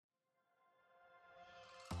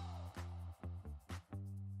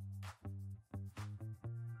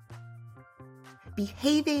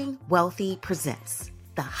Behaving Wealthy presents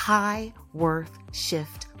the High Worth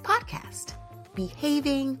Shift podcast.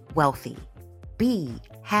 Behaving Wealthy. Be,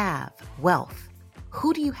 have wealth.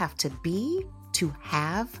 Who do you have to be to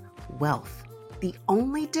have wealth? The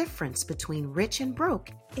only difference between rich and broke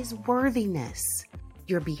is worthiness.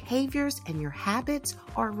 Your behaviors and your habits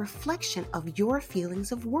are a reflection of your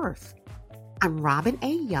feelings of worth. I'm Robin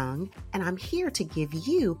A. Young, and I'm here to give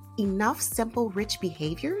you enough simple rich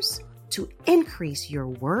behaviors to increase your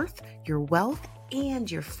worth, your wealth,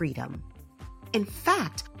 and your freedom. In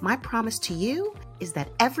fact, my promise to you is that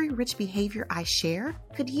every rich behavior I share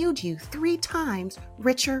could yield you 3 times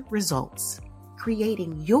richer results,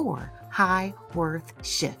 creating your high worth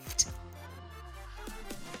shift.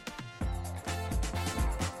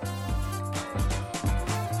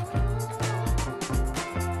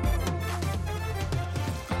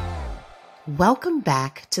 Welcome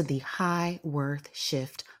back to the High Worth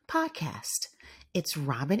Shift podcast. It's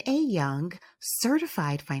Robin A. Young,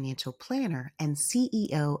 certified financial planner and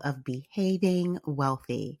CEO of Behaving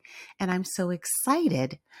Wealthy. And I'm so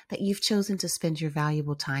excited that you've chosen to spend your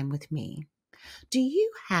valuable time with me. Do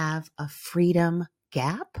you have a freedom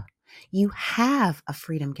gap? You have a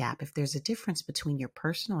freedom gap if there's a difference between your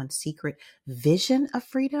personal and secret vision of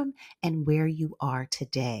freedom and where you are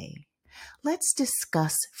today. Let's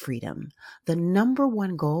discuss freedom. The number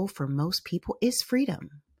one goal for most people is freedom.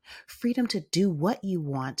 Freedom to do what you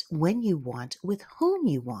want, when you want, with whom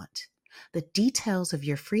you want. The details of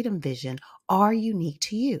your freedom vision are unique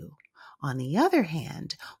to you. On the other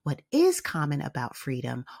hand, what is common about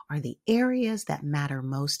freedom are the areas that matter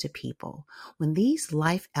most to people. When these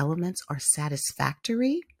life elements are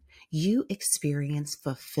satisfactory, you experience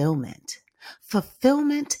fulfillment.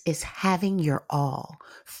 Fulfillment is having your all.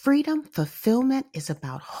 Freedom fulfillment is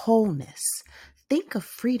about wholeness. Think of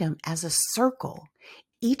freedom as a circle.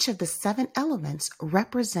 Each of the 7 elements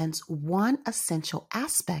represents one essential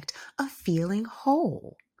aspect of feeling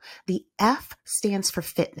whole. The F stands for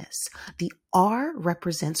fitness. The R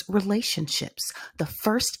represents relationships. The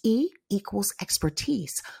first E equals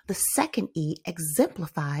expertise. The second E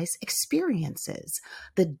exemplifies experiences.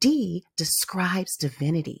 The D describes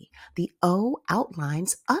divinity. The O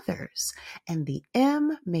outlines others. And the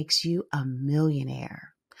M makes you a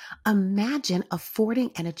millionaire. Imagine affording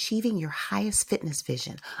and achieving your highest fitness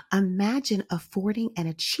vision. Imagine affording and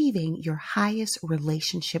achieving your highest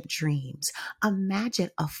relationship dreams. Imagine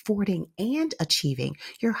affording and achieving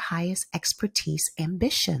your highest expertise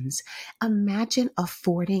ambitions. Imagine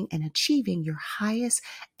affording and achieving your highest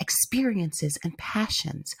experiences and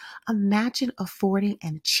passions. Imagine affording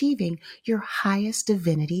and achieving your highest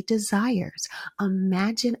divinity desires.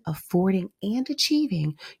 Imagine affording and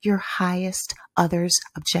achieving your highest others'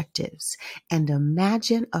 objectives, and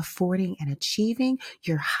imagine affording and achieving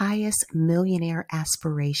your highest millionaire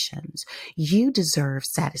aspirations. You deserve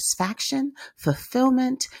satisfaction,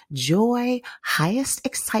 fulfillment, joy, highest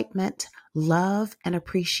excitement, love, and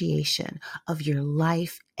appreciation of your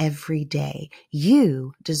life every day.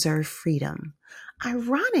 You deserve freedom.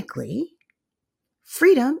 Ironically,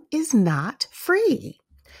 freedom is not free.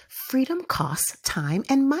 Freedom costs time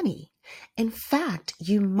and money. In fact,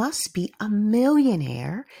 you must be a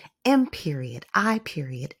millionaire, M period, I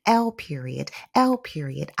period, L period, L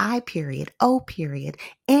period, I period, O period,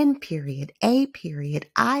 N period, A period,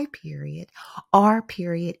 I period, R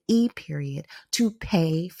period, E period, to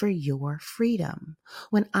pay for your freedom.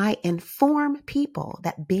 When I inform people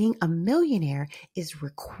that being a millionaire is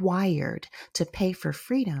required to pay for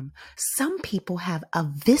freedom, some people have a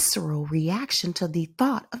visceral reaction to the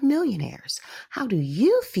thought of millionaires. How do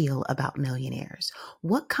you feel about millionaires?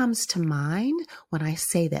 What comes to mind when I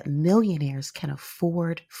say that millionaires can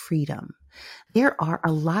afford freedom? There are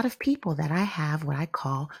a lot of people that I have what I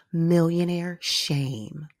call millionaire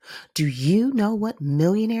shame. Do you know what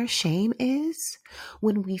millionaire shame is?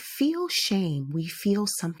 When we feel shame, we feel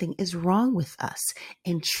something is wrong with us,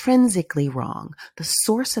 intrinsically wrong. The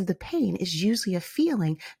source of the pain is usually a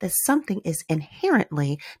feeling that something is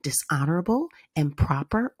inherently dishonorable,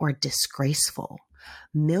 improper, or disgraceful.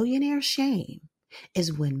 Millionaire shame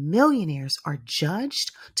is when millionaires are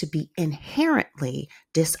judged to be inherently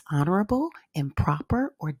dishonorable,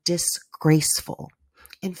 improper, or disgraceful.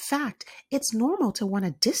 In fact, it's normal to want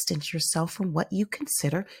to distance yourself from what you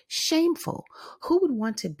consider shameful. Who would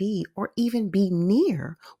want to be or even be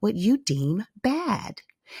near what you deem bad?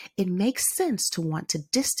 It makes sense to want to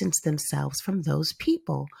distance themselves from those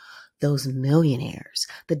people, those millionaires.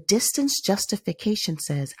 The distance justification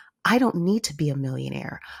says, I don't need to be a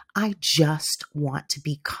millionaire. I just want to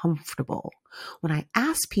be comfortable. When I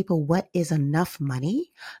ask people what is enough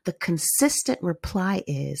money, the consistent reply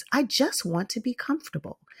is, I just want to be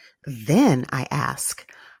comfortable. Then I ask,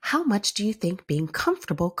 how much do you think being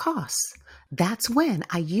comfortable costs? That's when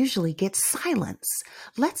I usually get silence.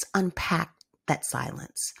 Let's unpack that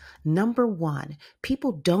silence. Number one,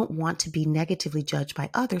 people don't want to be negatively judged by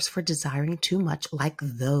others for desiring too much like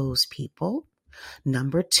those people.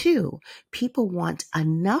 Number two, people want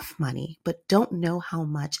enough money, but don't know how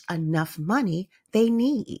much enough money they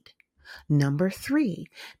need. Number three,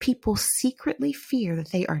 people secretly fear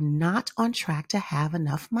that they are not on track to have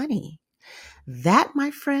enough money. That,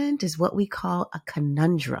 my friend, is what we call a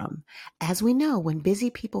conundrum. As we know, when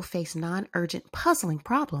busy people face non-urgent puzzling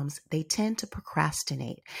problems, they tend to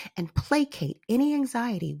procrastinate and placate any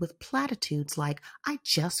anxiety with platitudes like, I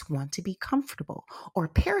just want to be comfortable, or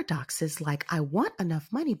paradoxes like, I want enough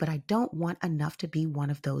money, but I don't want enough to be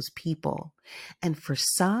one of those people. And for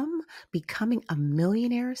some, becoming a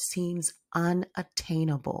millionaire seems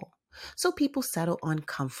unattainable. So people settle on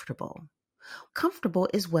comfortable. Comfortable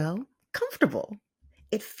is, well, comfortable.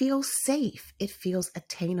 It feels safe. It feels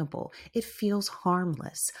attainable. It feels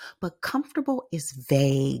harmless. But comfortable is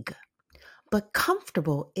vague. But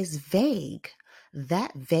comfortable is vague.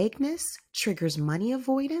 That vagueness triggers money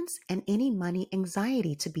avoidance and any money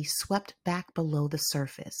anxiety to be swept back below the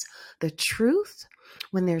surface. The truth,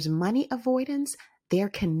 when there's money avoidance, there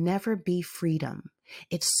can never be freedom.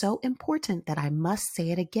 It's so important that I must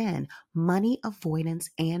say it again. Money avoidance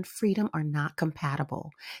and freedom are not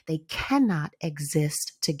compatible. They cannot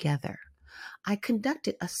exist together. I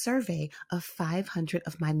conducted a survey of 500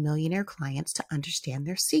 of my millionaire clients to understand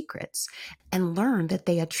their secrets and learned that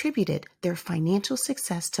they attributed their financial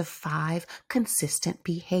success to 5 consistent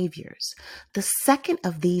behaviors. The second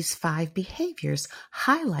of these 5 behaviors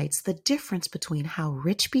highlights the difference between how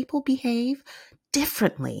rich people behave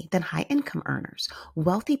differently than high income earners.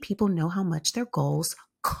 Wealthy people know how much their goals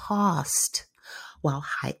cost, while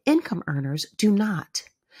high income earners do not.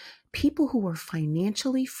 People who are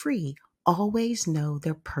financially free always know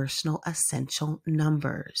their personal essential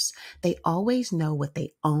numbers. They always know what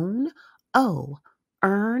they own, owe,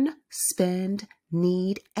 earn, spend,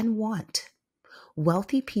 need, and want.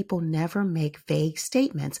 Wealthy people never make vague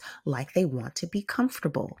statements like they want to be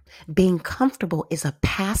comfortable. Being comfortable is a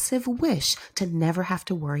passive wish to never have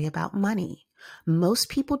to worry about money. Most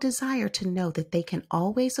people desire to know that they can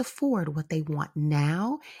always afford what they want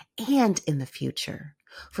now and in the future.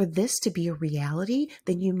 For this to be a reality,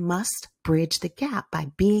 then you must bridge the gap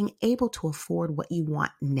by being able to afford what you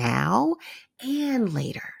want now and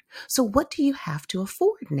later. So what do you have to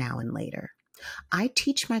afford now and later? I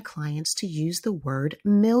teach my clients to use the word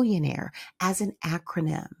millionaire as an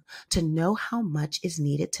acronym to know how much is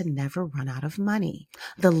needed to never run out of money.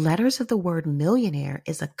 The letters of the word millionaire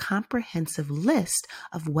is a comprehensive list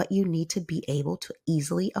of what you need to be able to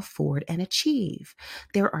easily afford and achieve.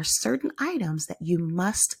 There are certain items that you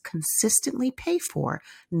must consistently pay for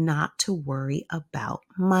not to worry about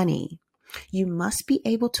money. You must be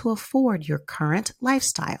able to afford your current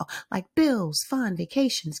lifestyle, like bills, fun,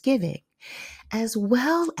 vacations, giving, as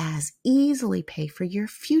well as easily pay for your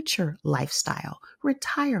future lifestyle,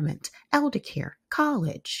 retirement, elder care,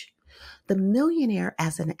 college. The Millionaire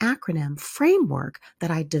as an acronym framework that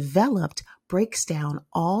I developed breaks down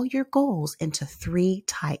all your goals into 3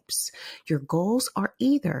 types. Your goals are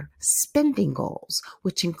either spending goals,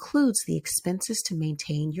 which includes the expenses to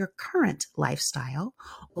maintain your current lifestyle,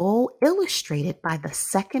 or illustrated by the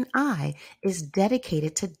second I is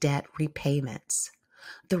dedicated to debt repayments.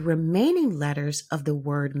 The remaining letters of the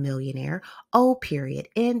word millionaire, O period,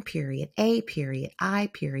 N period, A period, I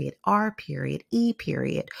period, R period, E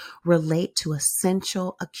period, relate to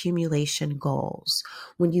essential accumulation goals.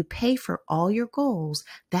 When you pay for all your goals,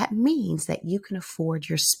 that means that you can afford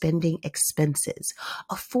your spending expenses,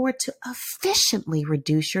 afford to efficiently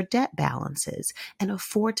reduce your debt balances, and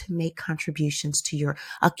afford to make contributions to your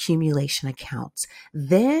accumulation accounts.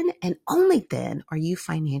 Then and only then are you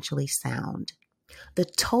financially sound. The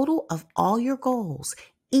total of all your goals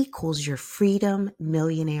equals your Freedom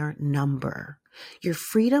Millionaire number. Your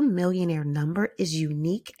Freedom Millionaire number is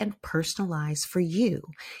unique and personalized for you.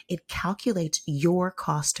 It calculates your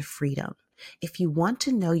cost of freedom. If you want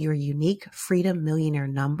to know your unique Freedom Millionaire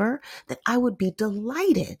number, then I would be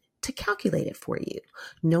delighted to calculate it for you.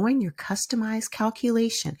 Knowing your customized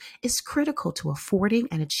calculation is critical to affording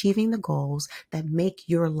and achieving the goals that make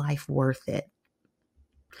your life worth it.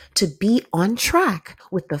 To be on track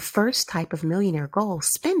with the first type of millionaire goal,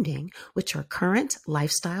 spending, which are current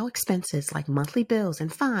lifestyle expenses like monthly bills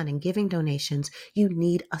and fun and giving donations, you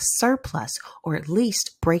need a surplus or at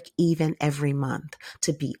least break even every month.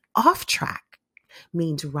 To be off track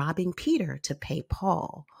means robbing Peter to pay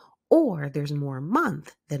Paul, or there's more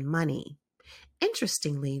month than money.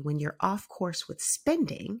 Interestingly, when you're off course with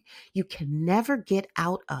spending, you can never get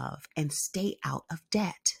out of and stay out of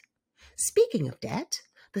debt. Speaking of debt,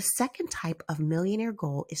 the second type of millionaire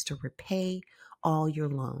goal is to repay all your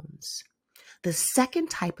loans. The second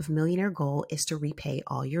type of millionaire goal is to repay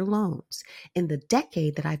all your loans. In the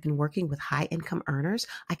decade that I've been working with high income earners,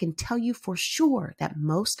 I can tell you for sure that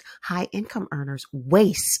most high income earners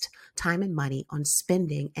waste time and money on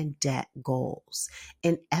spending and debt goals.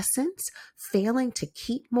 In essence, failing to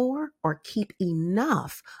keep more or keep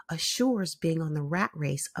enough assures being on the rat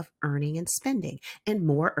race of earning and spending, and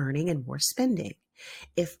more earning and more spending.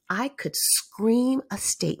 If I could scream a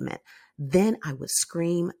statement, then I would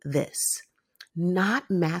scream this: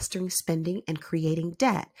 not mastering spending and creating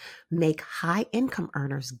debt make high income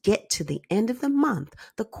earners get to the end of the month,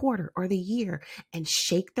 the quarter, or the year and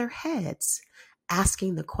shake their heads,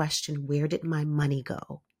 asking the question, where did my money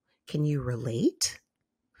go? Can you relate?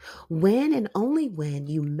 When and only when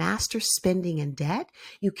you master spending and debt,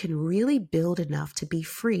 you can really build enough to be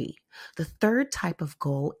free. The third type of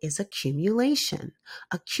goal is accumulation.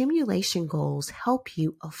 Accumulation goals help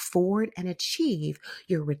you afford and achieve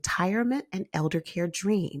your retirement and elder care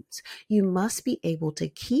dreams. You must be able to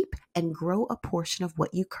keep and grow a portion of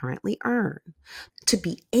what you currently earn. To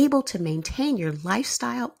be able to maintain your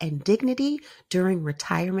lifestyle and dignity during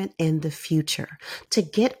retirement in the future. To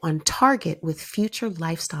get on target with future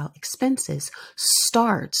lifestyle expenses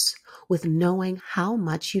starts with knowing how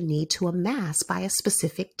much you need to amass by a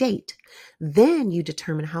specific date. Then you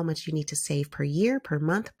determine how much you need to save per year, per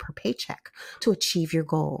month, per paycheck to achieve your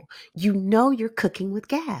goal. You know you're cooking with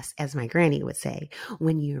gas, as my granny would say,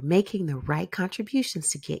 when you're making the right contributions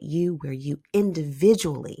to get you where you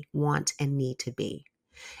individually want and need to be.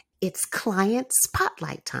 It's client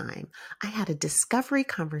spotlight time. I had a discovery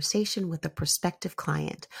conversation with a prospective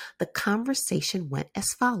client. The conversation went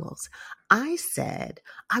as follows. I said,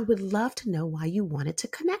 I would love to know why you wanted to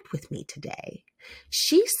connect with me today.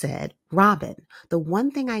 She said, Robin, the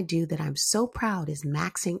one thing I do that I'm so proud is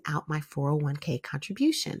maxing out my 401k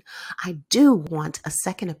contribution. I do want a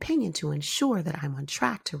second opinion to ensure that I'm on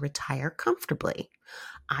track to retire comfortably.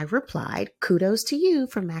 I replied, kudos to you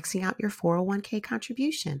for maxing out your 401k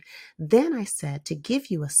contribution. Then I said, to give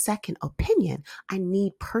you a second opinion, I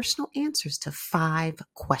need personal answers to 5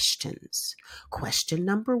 questions. Question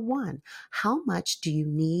number 1, how much do you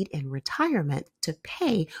need in retirement to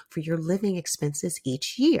pay for your living expenses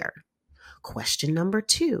each year? Question number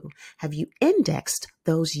 2, have you indexed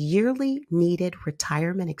those yearly needed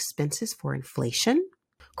retirement expenses for inflation?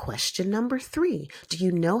 Question number 3, do you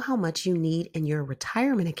know how much you need in your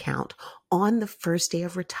retirement account on the first day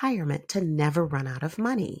of retirement to never run out of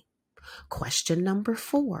money? Question number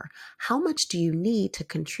 4, how much do you need to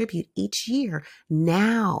contribute each year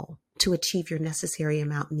now to achieve your necessary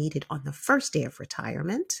amount needed on the first day of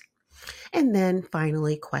retirement? And then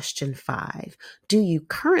finally, question 5, do you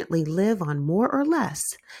currently live on more or less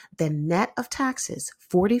than net of taxes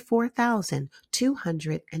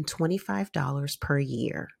 $44,225 per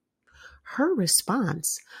year? Her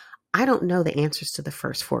response, I don't know the answers to the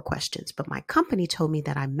first 4 questions, but my company told me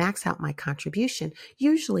that I max out my contribution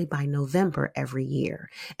usually by November every year,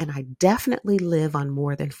 and I definitely live on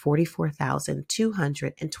more than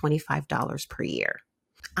 $44,225 per year.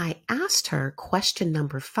 I asked her question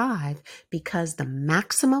number 5 because the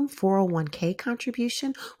maximum 401k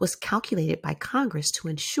contribution was calculated by Congress to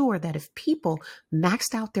ensure that if people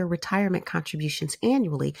maxed out their retirement contributions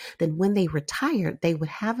annually, then when they retired, they would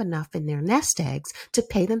have enough in their nest eggs to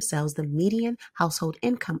pay themselves the median household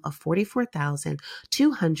income of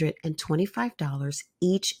 $44,225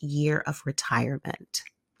 each year of retirement.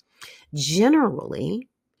 Generally,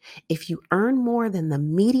 if you earn more than the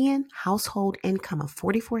median household income of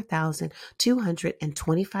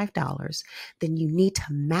 $44,225, then you need to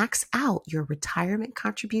max out your retirement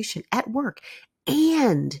contribution at work,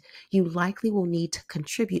 and you likely will need to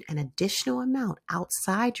contribute an additional amount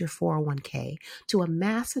outside your 401k to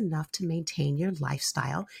amass enough to maintain your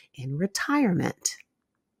lifestyle in retirement.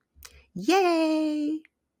 Yay!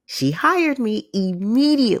 She hired me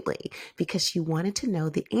immediately because she wanted to know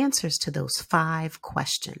the answers to those 5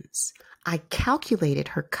 questions. I calculated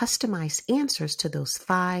her customized answers to those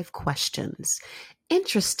 5 questions.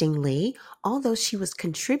 Interestingly, although she was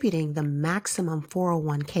contributing the maximum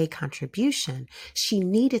 401k contribution, she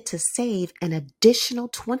needed to save an additional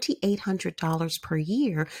 $2,800 per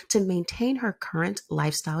year to maintain her current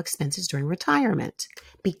lifestyle expenses during retirement.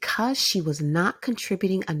 Because she was not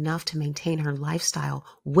contributing enough to maintain her lifestyle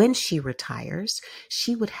when she retires,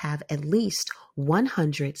 she would have at least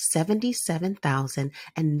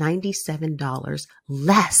 $177,097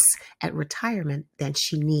 less at retirement than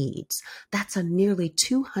she needs. That's a nearly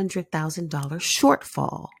 $200,000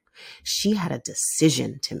 shortfall. She had a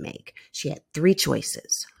decision to make. She had three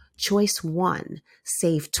choices. Choice one,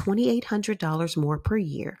 save $2,800 more per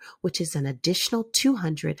year, which is an additional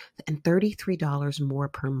 $233 more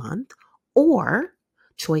per month. Or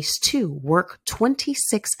choice two, work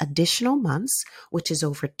 26 additional months, which is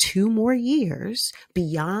over 2 more years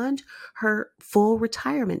beyond her full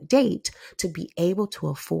retirement date to be able to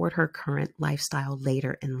afford her current lifestyle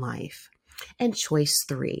later in life. And choice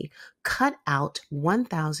three, cut out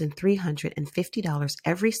 $1,350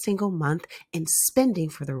 every single month in spending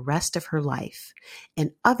for the rest of her life.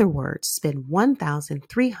 In other words, spend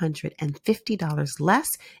 $1,350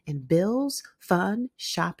 less in bills, fun,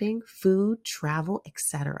 shopping, food, travel,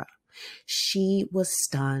 etc. She was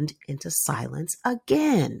stunned into silence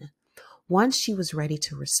again. Once she was ready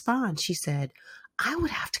to respond, she said, I would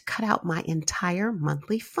have to cut out my entire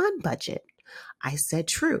monthly fund budget. I said,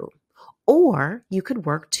 true. Or you could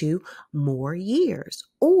work 2 more years.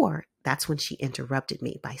 Or that's when she interrupted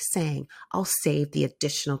me by saying, I'll save the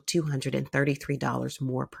additional $233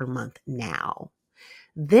 more per month now.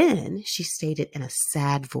 Then she stated in a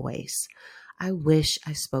sad voice, I wish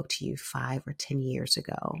I spoke to you 5 or 10 years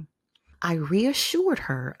ago. I reassured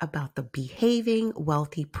her about the behaving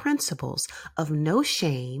wealthy principles of no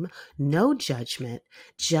shame, no judgment,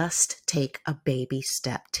 just take a baby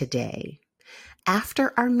step today.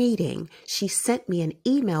 After our meeting, she sent me an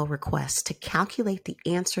email request to calculate the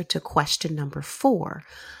answer to question number 4.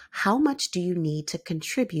 How much do you need to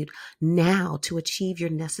contribute now to achieve your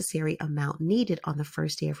necessary amount needed on the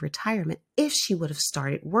first day of retirement if she would have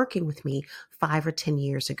started working with me 5 or 10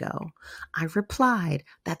 years ago? I replied,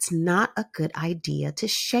 that's not a good idea to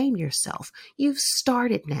shame yourself. You've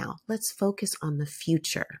started now. Let's focus on the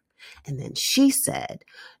future. And then she said,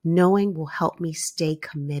 knowing will help me stay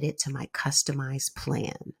committed to my customized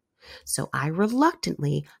plan. So I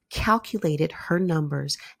reluctantly calculated her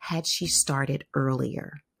numbers had she started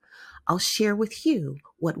earlier. I'll share with you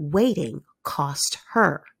what waiting cost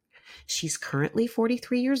her. She's currently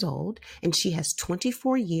 43 years old and she has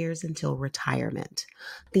 24 years until retirement.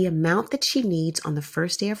 The amount that she needs on the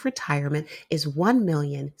first day of retirement is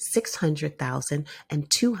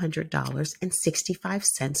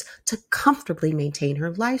 $1,600,200.65 to comfortably maintain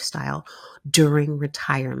her lifestyle during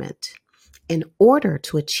retirement. In order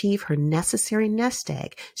to achieve her necessary nest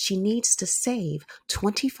egg, she needs to save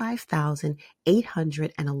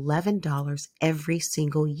 $25,811 every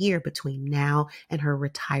single year between now and her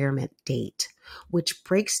retirement date, which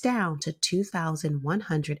breaks down to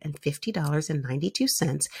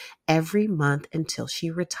 $2,150.92 every month until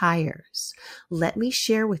she retires. Let me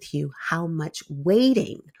share with you how much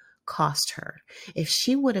waiting cost her. If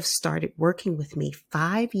she would have started working with me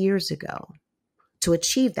 5 years ago, to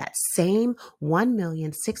achieve that same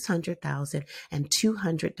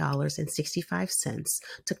 $1,600,200.65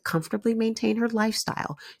 to comfortably maintain her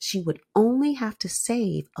lifestyle, she would only have to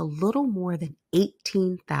save a little more than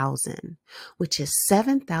 $18,000, which is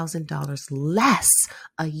 $7,000 less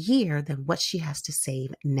a year than what she has to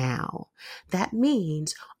save now. That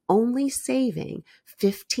means only saving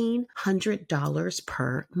 $1,500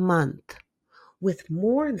 per month, with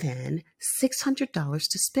more than $600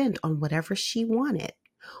 to spend on whatever she wanted.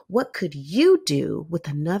 What could you do with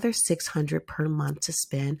another $600 per month to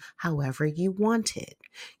spend however you wanted?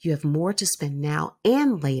 You have more to spend now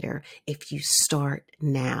and later if you start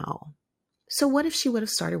now. So what if she would have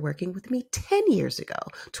started working with me 10 years ago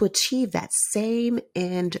to achieve that same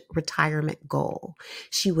end retirement goal?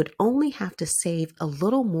 She would only have to save a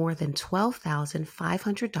little more than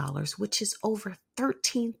 $12,500, which is over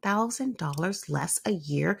 $13,000 less a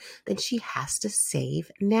year than she has to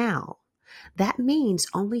save now. That means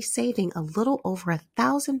only saving a little over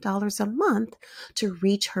 $1,000 a month to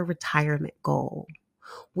reach her retirement goal,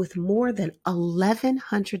 with more than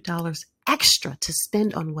 $1,100 extra to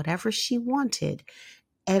spend on whatever she wanted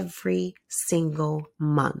every single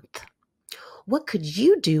month. What could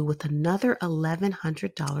you do with another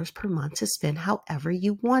 $1,100 per month to spend however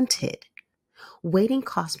you wanted? Waiting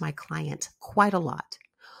costs my clients quite a lot.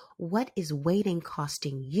 What is waiting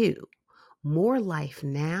costing you? More life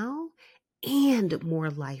now and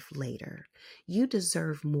more life later. You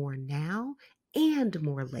deserve more now and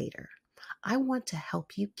more later. I want to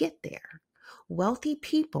help you get there. Wealthy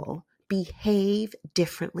people behave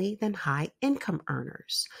differently than high income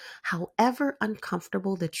earners. However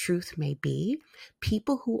uncomfortable the truth may be,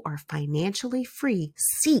 people who are financially free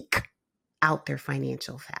seek out their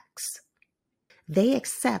financial facts. They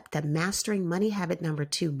accept that mastering money habit number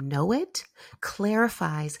 2, know it,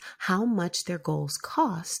 clarifies how much their goals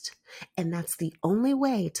cost, and that's the only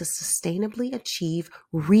way to sustainably achieve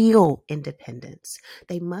real independence.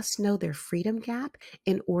 They must know their freedom gap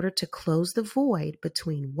in order to close the void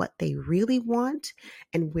between what they really want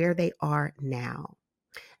and where they are now.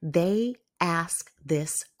 They ask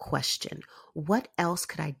this question: what else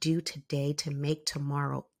could I do today to make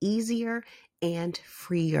tomorrow easier and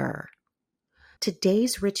freer?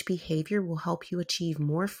 Today's rich behavior will help you achieve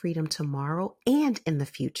more freedom tomorrow and in the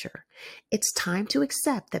future. It's time to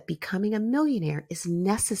accept that becoming a millionaire is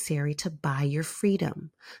necessary to buy your freedom.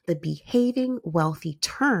 The behaving wealthy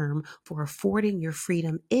term for affording your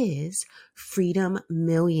freedom is freedom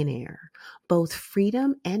millionaire. Both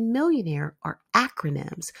freedom and millionaire are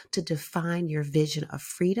acronyms to define your vision of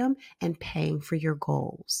freedom and paying for your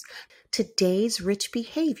goals. Today's rich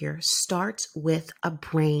behavior starts with a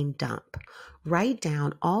brain dump. Write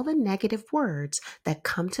down all the negative words that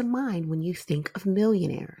come to mind when you think of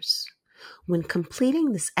millionaires. When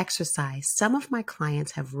completing this exercise, some of my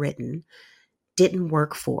clients have written, didn't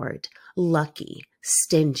work for it, lucky,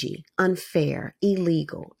 stingy, unfair,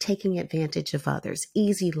 illegal, taking advantage of others,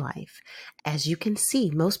 easy life. As you can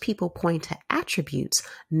see, most people point to attributes,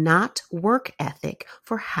 not work ethic,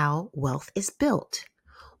 for how wealth is built.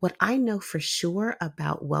 What I know for sure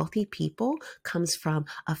about wealthy people comes from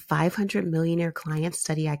a 500 millionaire client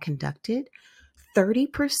study I conducted.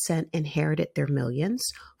 30% inherited their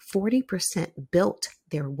millions, 40% built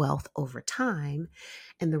their wealth over time,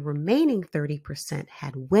 and the remaining 30%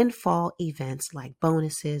 had windfall events like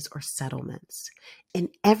bonuses or settlements. In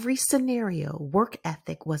every scenario, work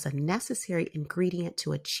ethic was a necessary ingredient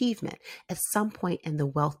to achievement at some point in the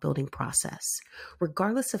wealth building process.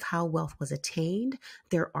 Regardless of how wealth was attained,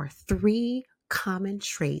 there are 3 common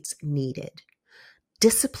traits needed.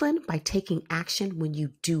 Discipline by taking action when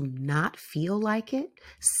you do not feel like it.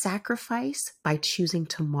 Sacrifice by choosing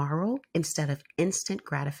tomorrow instead of instant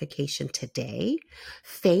gratification today.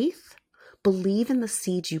 Faith, believe in the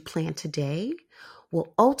seeds you plant today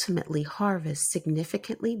will ultimately harvest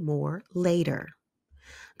significantly more later.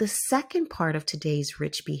 The second part of today's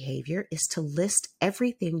rich behavior is to list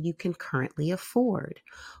everything you can currently afford.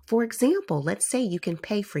 For example, let's say you can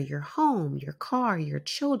pay for your home, your car, your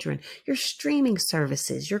children, your streaming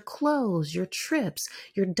services, your clothes, your trips,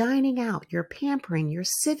 your dining out, your pampering, your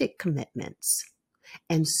civic commitments,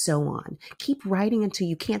 and so on. Keep writing until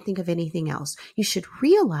you can't think of anything else. You should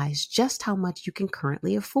realize just how much you can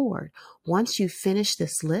currently afford. Once you finish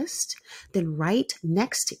this list, then write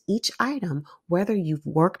next to each item whether you've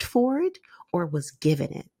worked for it or was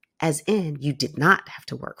given it, as in you did not have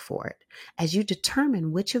to work for it. As you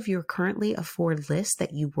determine which of your currently afford lists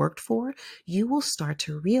that you worked for, you will start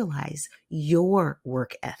to realize your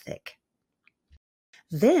work ethic.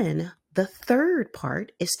 Then the third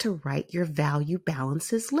part is to write your value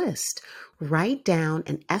balances list. Write down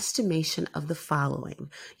an estimation of the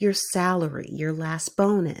following: your salary, your last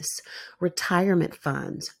bonus, retirement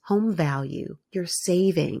funds, home value, your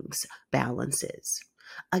savings balances.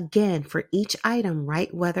 Again, for each item,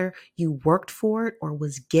 write whether you worked for it or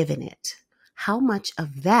was given it. How much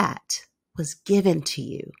of that was given to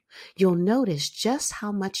you? You'll notice just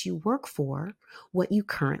how much you work for what you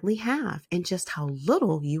currently have and just how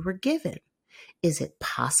little you were given. Is it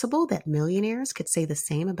possible that millionaires could say the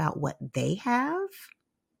same about what they have?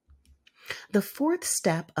 The fourth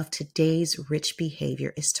step of today's rich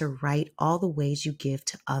behavior is to write all the ways you give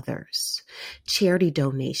to others. Charity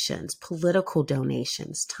donations, political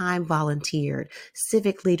donations, time volunteered,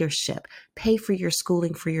 civic leadership, pay for your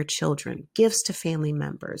schooling for your children, gifts to family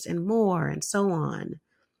members, and more, and so on.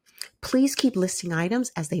 Please keep listing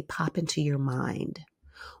items as they pop into your mind.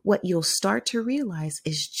 What you'll start to realize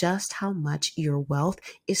is just how much your wealth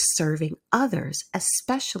is serving others,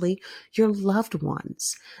 especially your loved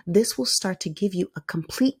ones. This will start to give you a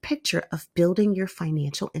complete picture of building your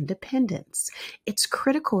financial independence. It's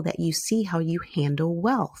critical that you see how you handle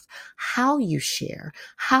wealth, how you share,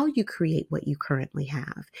 how you create what you currently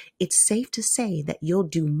have. It's safe to say that you'll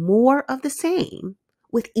do more of the same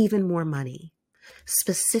with even more money.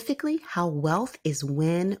 Specifically, how wealth is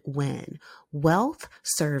win-win. Wealth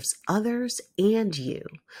serves others and you.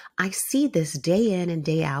 I see this day in and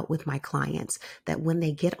day out with my clients that when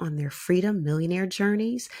they get on their freedom millionaire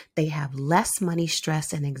journeys, they have less money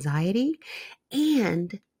stress and anxiety,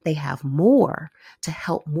 and They have more to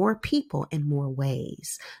help more people in more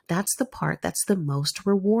ways. That's the part that's the most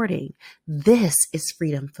rewarding. This is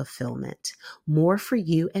freedom fulfillment. More for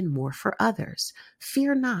you and more for others.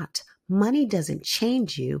 Fear not. Money doesn't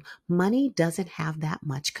change you. Money doesn't have that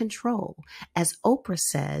much control. As Oprah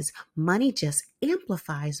says, money just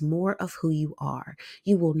amplifies more of who you are.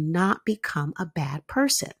 You will not become a bad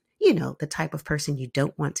person. You know, the type of person you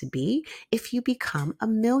don't want to be if you become a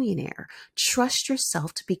millionaire. Trust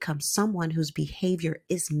yourself to become someone whose behavior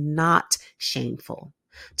is not shameful.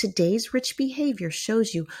 Today's rich behavior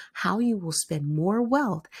shows you how you will spend more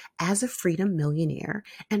wealth as a freedom millionaire.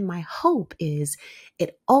 And my hope is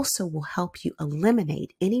it also will help you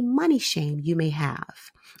eliminate any money shame you may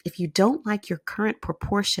have. If you don't like your current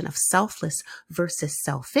proportion of selfless versus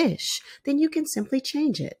selfish, then you can simply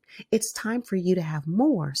change it. It's time for you to have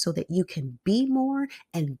more so that you can be more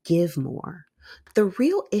and give more. The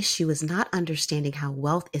real issue is not understanding how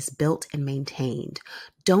wealth is built and maintained.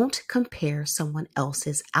 Don't compare someone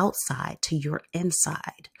else's outside to your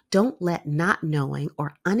inside. Don't let not knowing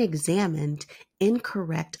or unexamined,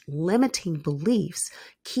 incorrect, limiting beliefs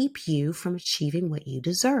keep you from achieving what you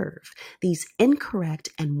deserve. These incorrect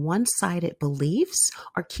and one-sided beliefs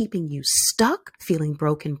are keeping you stuck, feeling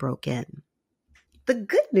broken. The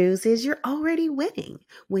good news is you're already winning.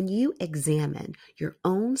 When you examine your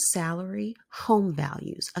own salary, home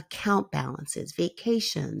values, account balances,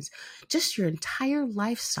 vacations, just your entire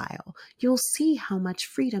lifestyle, you'll see how much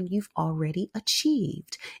freedom you've already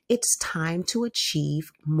achieved. It's time to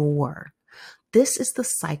achieve more. This is the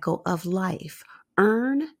cycle of life.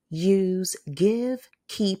 Earn, use, give,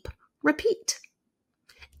 keep, repeat.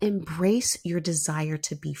 Embrace your desire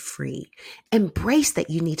to be free. Embrace that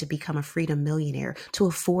you need to become a freedom millionaire to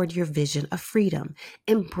afford your vision of freedom.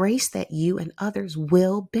 Embrace that you and others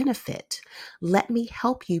will benefit. Let me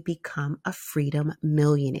help you become a freedom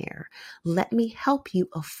millionaire. Let me help you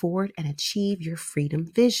afford and achieve your freedom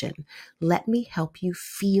vision. Let me help you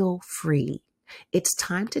feel free. It's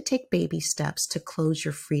time to take baby steps to close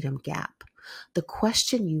your freedom gap. The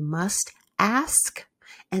question you must ask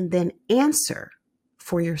and then answer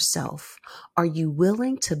for yourself. Are you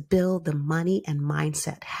willing to build the money and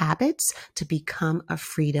mindset habits to become a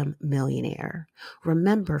freedom millionaire?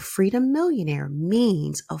 Remember, freedom millionaire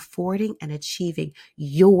means affording and achieving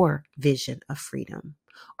your vision of freedom.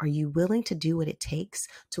 Are you willing to do what it takes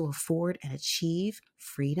to afford and achieve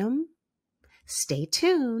freedom? Stay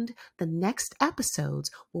tuned. The next episodes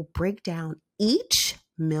will break down each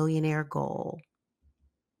millionaire goal.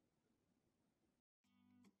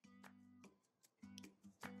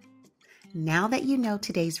 Now that you know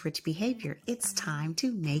today's rich behavior, it's time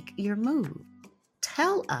to make your move.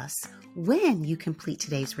 Tell us when you complete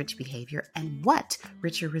today's rich behavior and what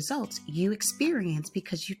richer results you experience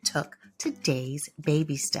because you took today's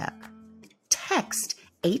baby step. Text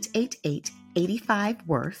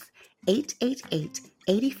 888-85-WORTH,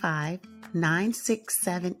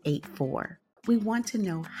 888-85-96784. We want to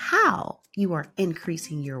know how you are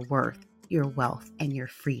increasing your worth, your wealth, and your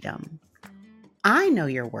freedom. I know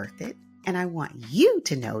you're worth it. And I want you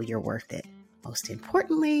to know you're worth it. Most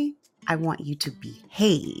importantly, I want you to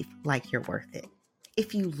behave like you're worth it.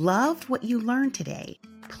 If you loved what you learned today,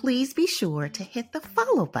 please be sure to hit the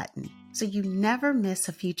follow button so you never miss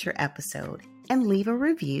a future episode, and leave a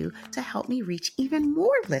review to help me reach even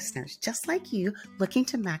more listeners just like you looking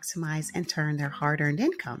to maximize and turn their hard-earned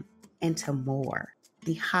income into more.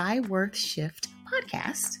 The High Worth Shift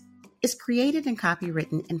podcast is created and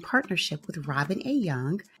copywritten in partnership with Robin A.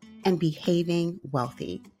 Young and Behaving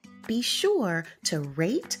Wealthy. Be sure to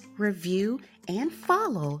rate, review, and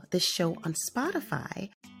follow the show on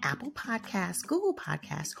Spotify, Apple Podcasts, Google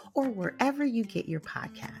Podcasts, or wherever you get your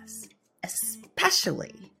podcasts.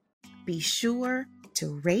 Especially, be sure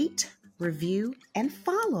to rate, review, and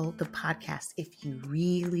follow the podcast if you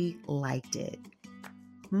really liked it.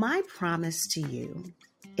 My promise to you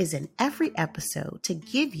is in every episode to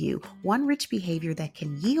give you one rich behavior that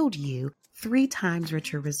can yield you 3 times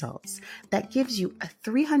richer results. That gives you a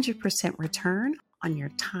 300% return on your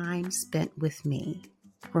time spent with me.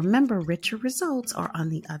 Remember, richer results are on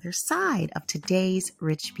the other side of today's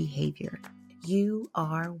rich behavior. You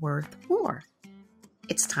are worth more.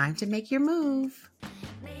 It's time to make your move.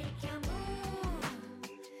 Make your move.